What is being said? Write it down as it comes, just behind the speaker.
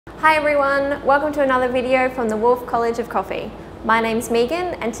Hi everyone, welcome to another video from the Wolf College of Coffee. My name's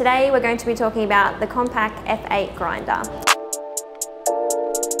Megan and today we're going to be talking about the Compak F8 grinder.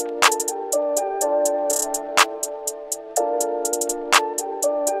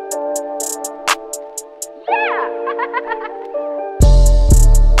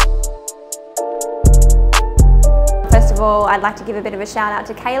 First of all, I'd like to give a bit of a shout out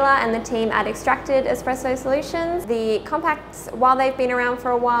to Kayla and the team at Extracted Espresso Solutions. The Compaks, while they've been around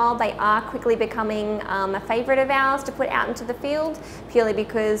for a while, they are quickly becoming a favourite of ours to put out into the field, purely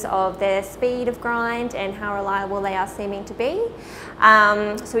because of their speed of grind and how reliable they are seeming to be.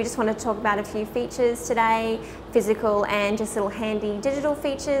 So we just want to talk about a few features today, physical and just little handy digital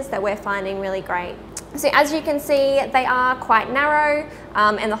features that we're finding really great. So as you can see, they are quite narrow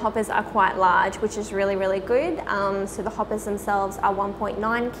and the hoppers are quite large, which is really good. So the hoppers themselves are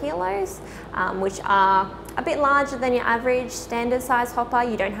 1.9 kilos, which are a bit larger than your average standard size hopper.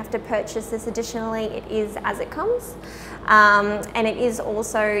 You don't have to purchase this additionally, it is as it comes. And it is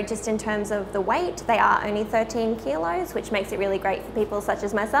also, just in terms of the weight, they are only 13 kilos, which makes it really great for people such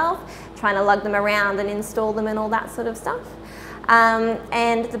as myself, trying to lug them around and install them and all that sort of stuff.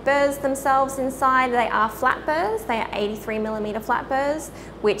 And the burrs themselves inside, they are flat burrs. They are 83mm flat burrs,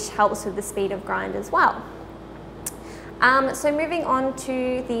 which helps with the speed of grind as well. So moving on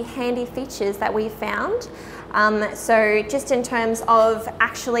to the handy features that we found. So just in terms of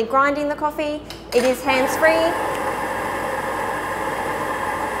actually grinding the coffee, it is hands-free.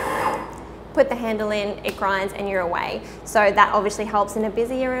 Put the handle in, it grinds and you're away. So that obviously helps in a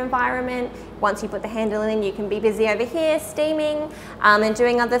busier environment. Once you put the handle in, you can be busy over here steaming and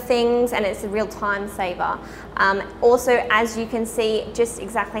doing other things, and it's a real time saver. Also, as you can see, just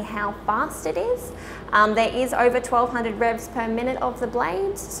exactly how fast it is. There is over 1200 revs per minute of the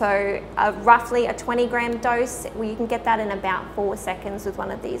blades, so roughly a 20-gram dose, you can get that in about 4 seconds with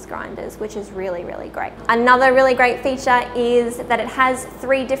one of these grinders, which is really great. Another really great feature is that it has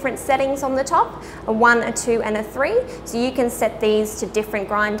 3 different settings on the top, a 1, a 2 and a 3, so you can set these to different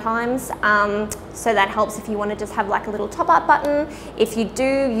grind times. So that helps if you want to just have like a little top-up button. If you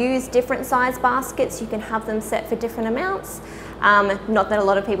do use different size baskets, you can have them set for different amounts. Not that a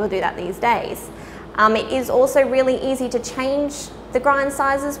lot of people do that these days. It is also really easy to change the grind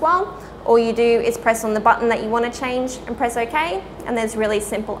size as well. All you do is press on the button that you want to change and press OK, and there's really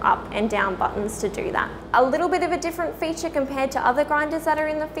simple up and down buttons to do that. A little bit of a different feature compared to other grinders that are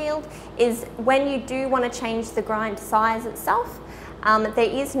in the field is when you do want to change the grind size itself, there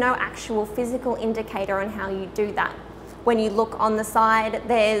is no actual physical indicator on how you do that. When you look on the side,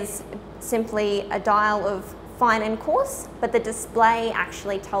 there's simply a dial of fine and coarse, but the display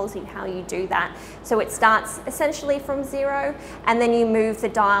actually tells you how you do that. So it starts essentially from 0 and then you move the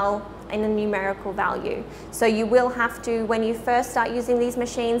dial in a numerical value. So you will have to, when you first start using these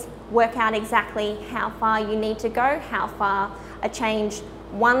machines, work out exactly how far you need to go, how far a change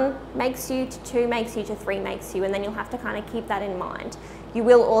 1 makes you to 2 makes you to 3 makes you, and then you'll have to kind of keep that in mind. You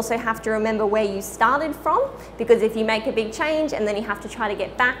will also have to remember where you started from, because if you make a big change and then you have to try to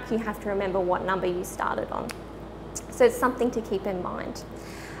get back, you have to remember what number you started on. So it's something to keep in mind.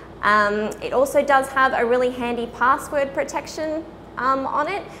 It also does have a really handy password protection on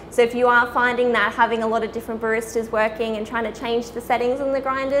it. So if you are finding that having a lot of different baristas working and trying to change the settings on the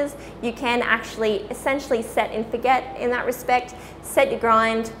grinders, you can actually essentially set and forget in that respect. Set your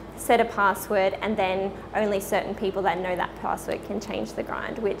grind, set a password, and then only certain people that know that password can change the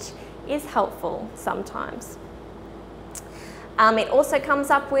grind, which is helpful sometimes. It also comes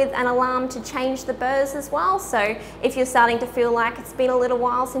up with an alarm to change the burrs as well. So if you're starting to feel like it's been a little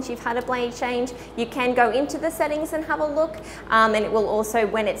while since you've had a blade change, you can go into the settings and have a look. And it will also,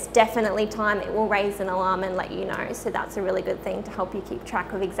 when it's definitely time, it will raise an alarm and let you know. So that's a really good thing to help you keep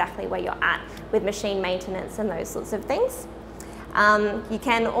track of exactly where you're at with machine maintenance and those sorts of things. You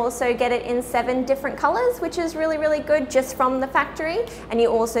can also get it in 7 different colors, which is really good just from the factory, and you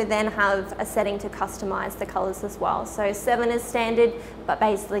also then have a setting to customize the colors as well. So 7 is standard, but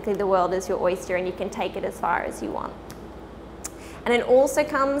basically the world is your oyster and you can take it as far as you want. And it also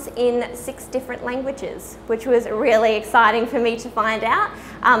comes in 6 different languages, which was really exciting for me to find out.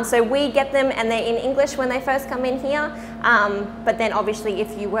 So we get them and they're in English when they first come in here, but then obviously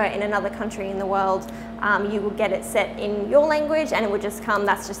if you were in another country in the world, you will get it set in your language and it will just come,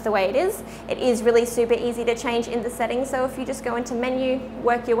 that's just the way it is. It is really super easy to change in the settings, so if you just go into menu,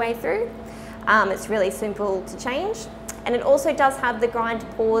 work your way through, it's really simple to change. And it also does have the grind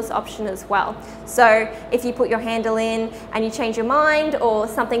pause option as well. So if you put your handle in and you change your mind or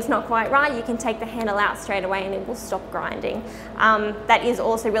something's not quite right, you can take the handle out straight away and it will stop grinding. That is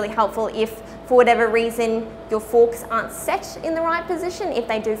also really helpful if, for whatever reason your forks aren't set in the right position, if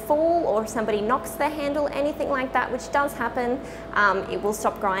they do fall or somebody knocks their handle, anything like that, which does happen, it will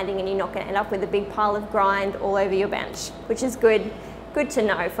stop grinding and you're not going to end up with a big pile of grind all over your bench, which is good to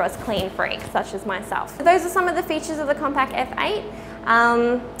know for us clean freaks such as myself. So those are some of the features of the Compak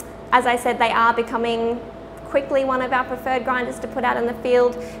F8. As I said, they are becoming quickly one of our preferred grinders to put out in the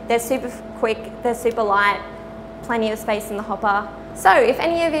field. They're super quick, they're super light, plenty of space in the hopper. So if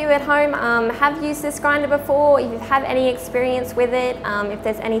any of you at home have used this grinder before, if you've had any experience with it, if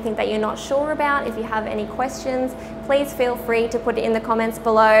there's anything that you're not sure about, if you have any questions, please feel free to put it in the comments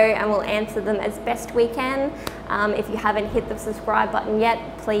below and we'll answer them as best we can. If you haven't hit the subscribe button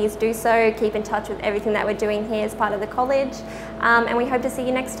yet, please do so. Keep in touch with everything that we're doing here as part of the college. And we hope to see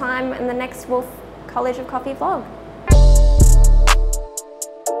you next time in the next Wolf College of Coffee vlog.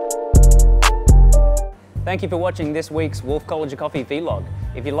 Thank you for watching this week's Wolf College of Coffee vlog.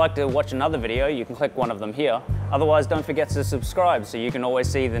 If you'd like to watch another video, you can click one of them here. Otherwise, don't forget to subscribe so you can always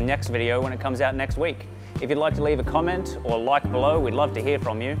see the next video when it comes out next week. If you'd like to leave a comment or like below, we'd love to hear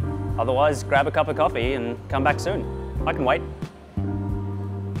from you. Otherwise, grab a cup of coffee and come back soon. I can wait.